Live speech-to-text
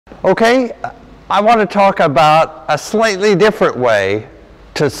Okay, I want to talk about a slightly different way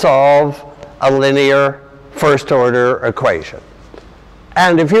to solve a linear first-order equation.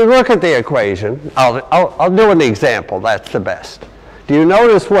 And if you look at the equation, I'll do an example, that's the best. Do you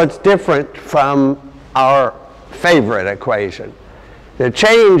notice what's different from our favorite equation? The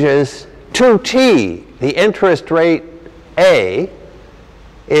change is 2t, the interest rate A,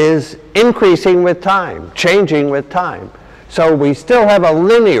 is increasing with time, changing with time. So we still have a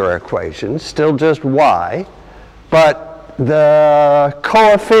linear equation, still just y, but the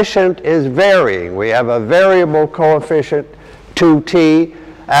coefficient is varying. We have a variable coefficient, 2t,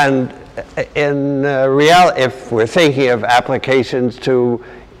 and in reality, if we're thinking of applications to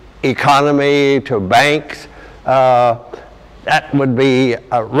economy, to banks, that would be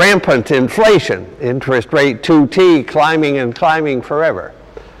a rampant inflation, interest rate 2t climbing and climbing forever.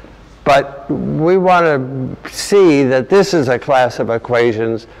 But we want to see that this is a class of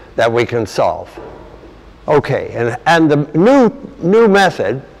equations that we can solve. Okay, and the new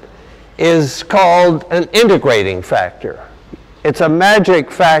method is called an integrating factor. It's a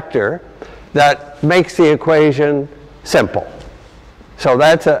magic factor that makes the equation simple. So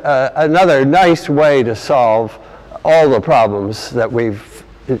that's another nice way to solve all the problems that we've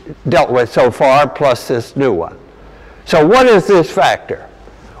dealt with so far, plus this new one. So what is this factor?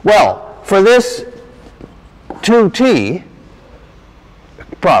 Well, for this 2t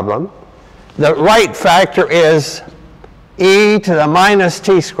problem, the right factor is e to the minus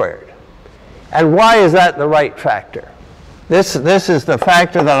t squared. And why is that the right factor? This is the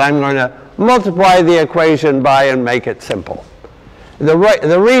factor that I'm going to multiply the equation by and make it simple. The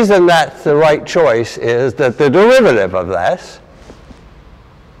reason that's the right choice is that the derivative of this,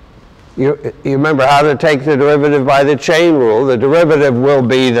 you remember how to take the derivative by the chain rule. The derivative will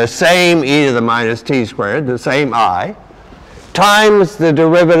be the same e to the minus t squared, the same I, times the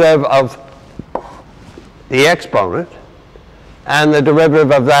derivative of the exponent, and the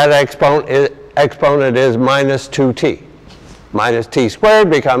derivative of that exponent is minus 2t. Minus t squared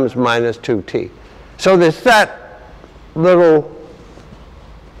becomes minus 2t. So there's that little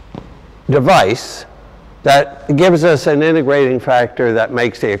device that gives us an integrating factor that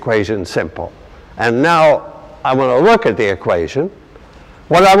makes the equation simple. And now I want to look at the equation.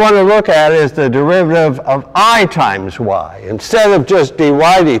 What I want to look at is the derivative of I times y. Instead of just dy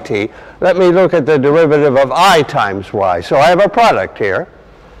dt, let me look at the derivative of I times y. So I have a product here.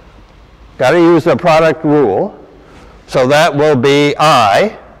 Got to use the product rule. So that will be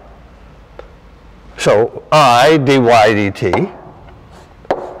I. So I dy dt.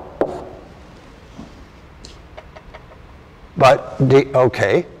 But,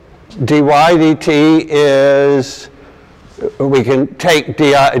 okay, dy dt is, we can take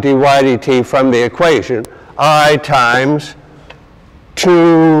dy dt from the equation, I times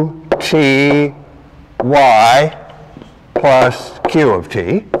 2t y plus q of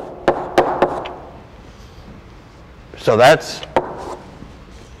t. So that's,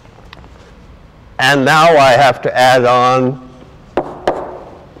 and now I have to add on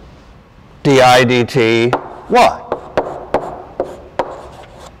dy dt y.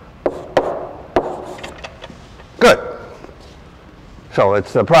 Good. So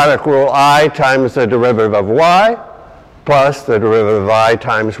it's the product rule I times the derivative of y plus the derivative of I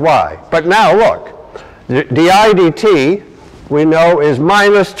times y. But now look, dy dt we know is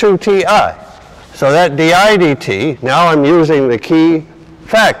minus 2ti. So that dy dt, now I'm using the key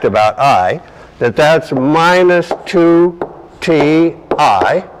fact about I, that's minus 2ti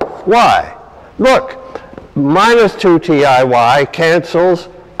y. Look, minus 2ti y cancels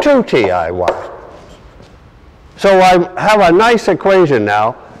 2ti y. So I have a nice equation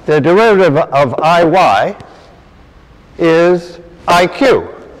now. The derivative of iy is iq.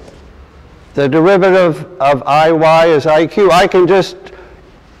 The derivative of iy is iq. I can just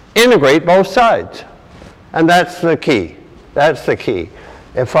integrate both sides. And that's the key. That's the key.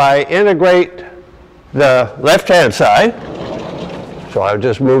 If I integrate the left-hand side, so I'll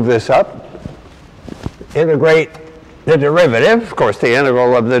just move this up, integrate the derivative. Of course, the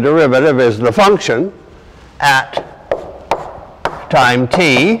integral of the derivative is the function at time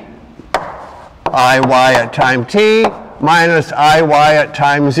t, iy at time t, minus iy at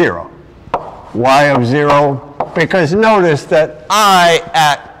time 0. Y of 0, because notice that I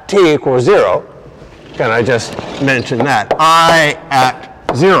at t equals 0, can I just mention that? I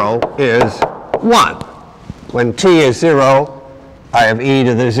at 0 is 1. When t is 0, I have e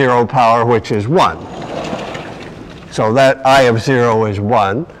to the 0 power, which is 1. So that I of 0 is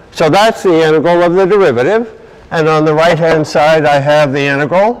 1. So that's the integral of the derivative. And on the right-hand side, I have the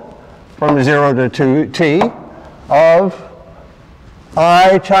integral from 0 to 2t of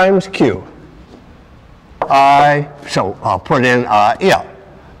I times q. So I'll put in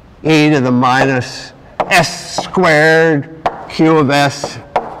e to the minus s squared q of s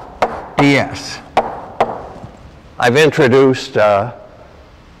ds. I've introduced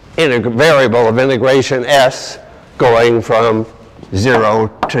variable of integration s going from 0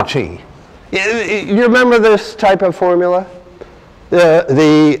 to t. You remember this type of formula?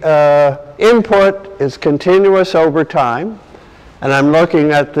 The input is continuous over time, and I'm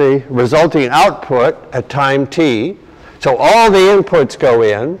looking at the resulting output at time t. So all the inputs go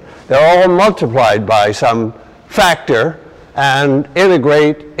in, they're all multiplied by some factor, and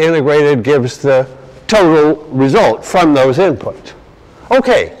integrated gives the total result from those inputs.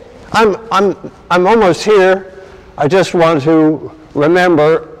 Okay, I'm almost here. I just want to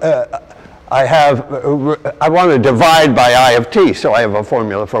remember I want to divide by I of t, so I have a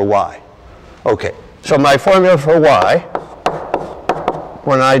formula for y. Okay, so my formula for y,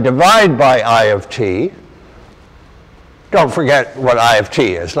 when I divide by I of t, don't forget what I of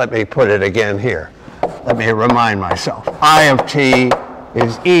t is. Let me put it again here. Let me remind myself. I of t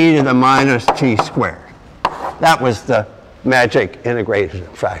is e to the minus t squared. That was the magic integration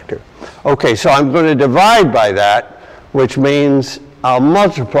factor. Okay, so I'm going to divide by that, which means I'll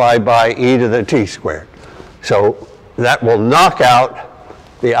multiply by e to the t squared. So that will knock out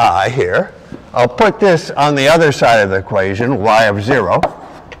the I here. I'll put this on the other side of the equation, y of 0,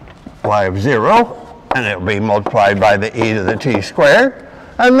 and it will be multiplied by the e to the t squared.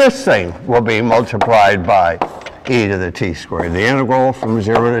 And this thing will be multiplied by e to the t squared. The integral from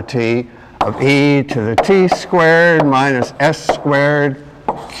 0 to t of e to the t squared minus s squared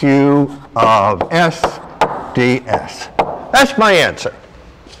q of s ds. That's my answer.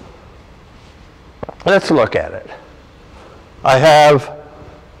 Let's look at it. I have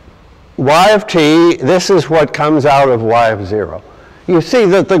y of t. This is what comes out of y of 0. You see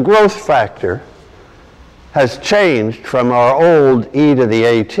that the growth factor has changed from our old e to the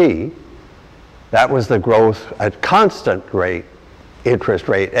at. That was the growth at constant rate, interest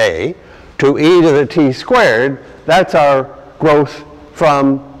rate a, to e to the t squared. That's our growth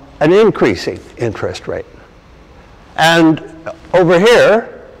from an increasing interest rate. And over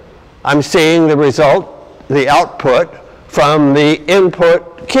here, I'm seeing the result, the output from the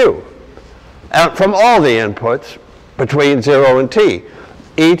input q, from all the inputs between 0 and t.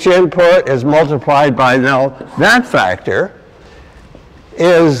 Each input is multiplied by now. That factor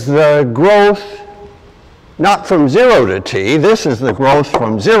is the growth not from 0 to t. This is the growth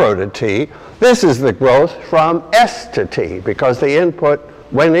from 0 to t. This is the growth from s to t, because the input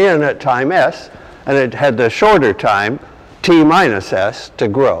went in at time s, and it had the shorter time, t minus s, to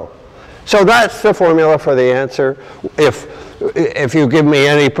grow. So that's the formula for the answer. If you give me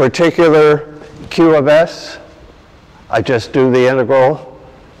any particular q of s, I just do the integral,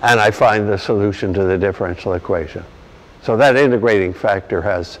 and I find the solution to the differential equation. So that integrating factor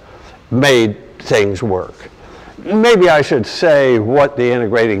has made things work. Maybe I should say what the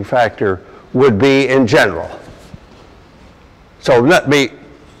integrating factor would be in general. So let me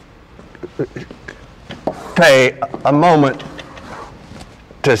pay a moment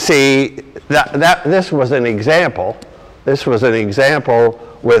to see that this was an example. This was an example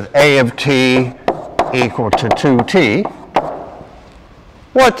with a of t equal to 2t.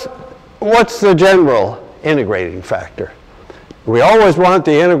 What's the general integrating factor? We always want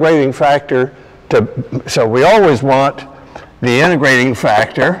the integrating factor to, so we always want the integrating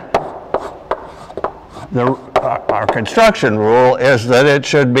factor, our construction rule is that it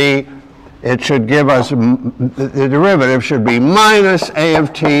should give us, the derivative should be minus a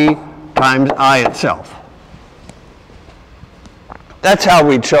of t times I itself. That's how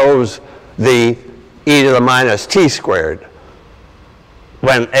we chose the e to the minus t squared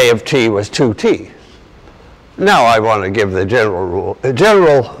when a of t was 2t. Now I want to give the general rule.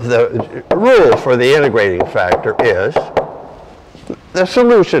 The rule for the integrating factor is the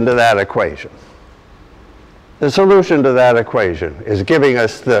solution to that equation. The solution to that equation is giving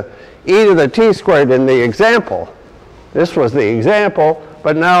us the e to the t squared in the example. This was the example,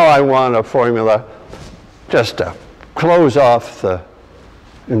 but now I want a formula just to close off the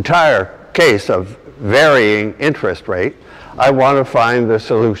entire case of varying interest rate. I want to find the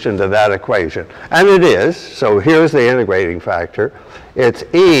solution to that equation. And it is, so here's the integrating factor. It's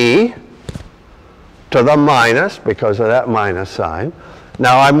e to the minus, because of that minus sign.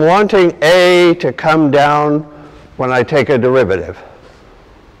 Now I'm wanting a to come down when I take a derivative.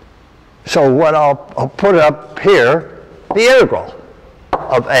 So what I'll put up here, the integral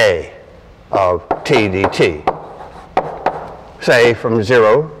of a of t dt, say from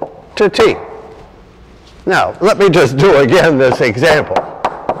 0 to t. Now, let me just do again this example,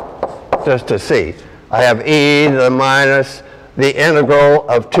 just to see. I have e to the minus the integral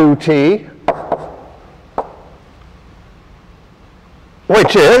of 2t,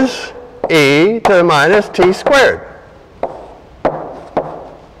 which is e to the minus t squared.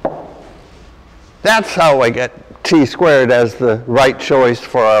 That's how I get t squared as the right choice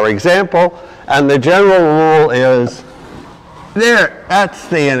for our example. And the general rule is there, that's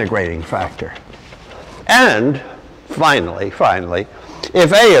the integrating factor. And finally,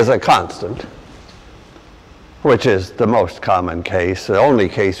 if a is a constant, which is the most common case, the only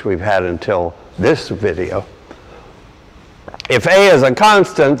case we've had until this video, if a is a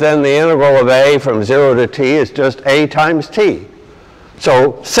constant, then the integral of a from 0 to t is just a times t.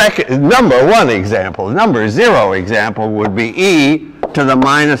 So number 0 example would be e to the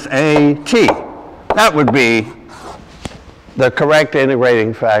minus a t. That would be the correct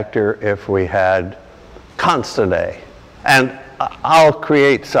integrating factor if we had constant a. And I'll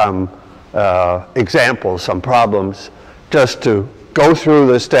create some examples, some problems, just to go through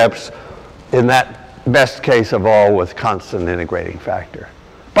the steps in that best case of all with constant integrating factor.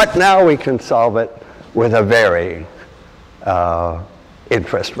 But now we can solve it with a varying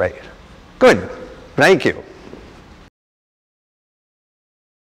interest rate. Good. Thank you.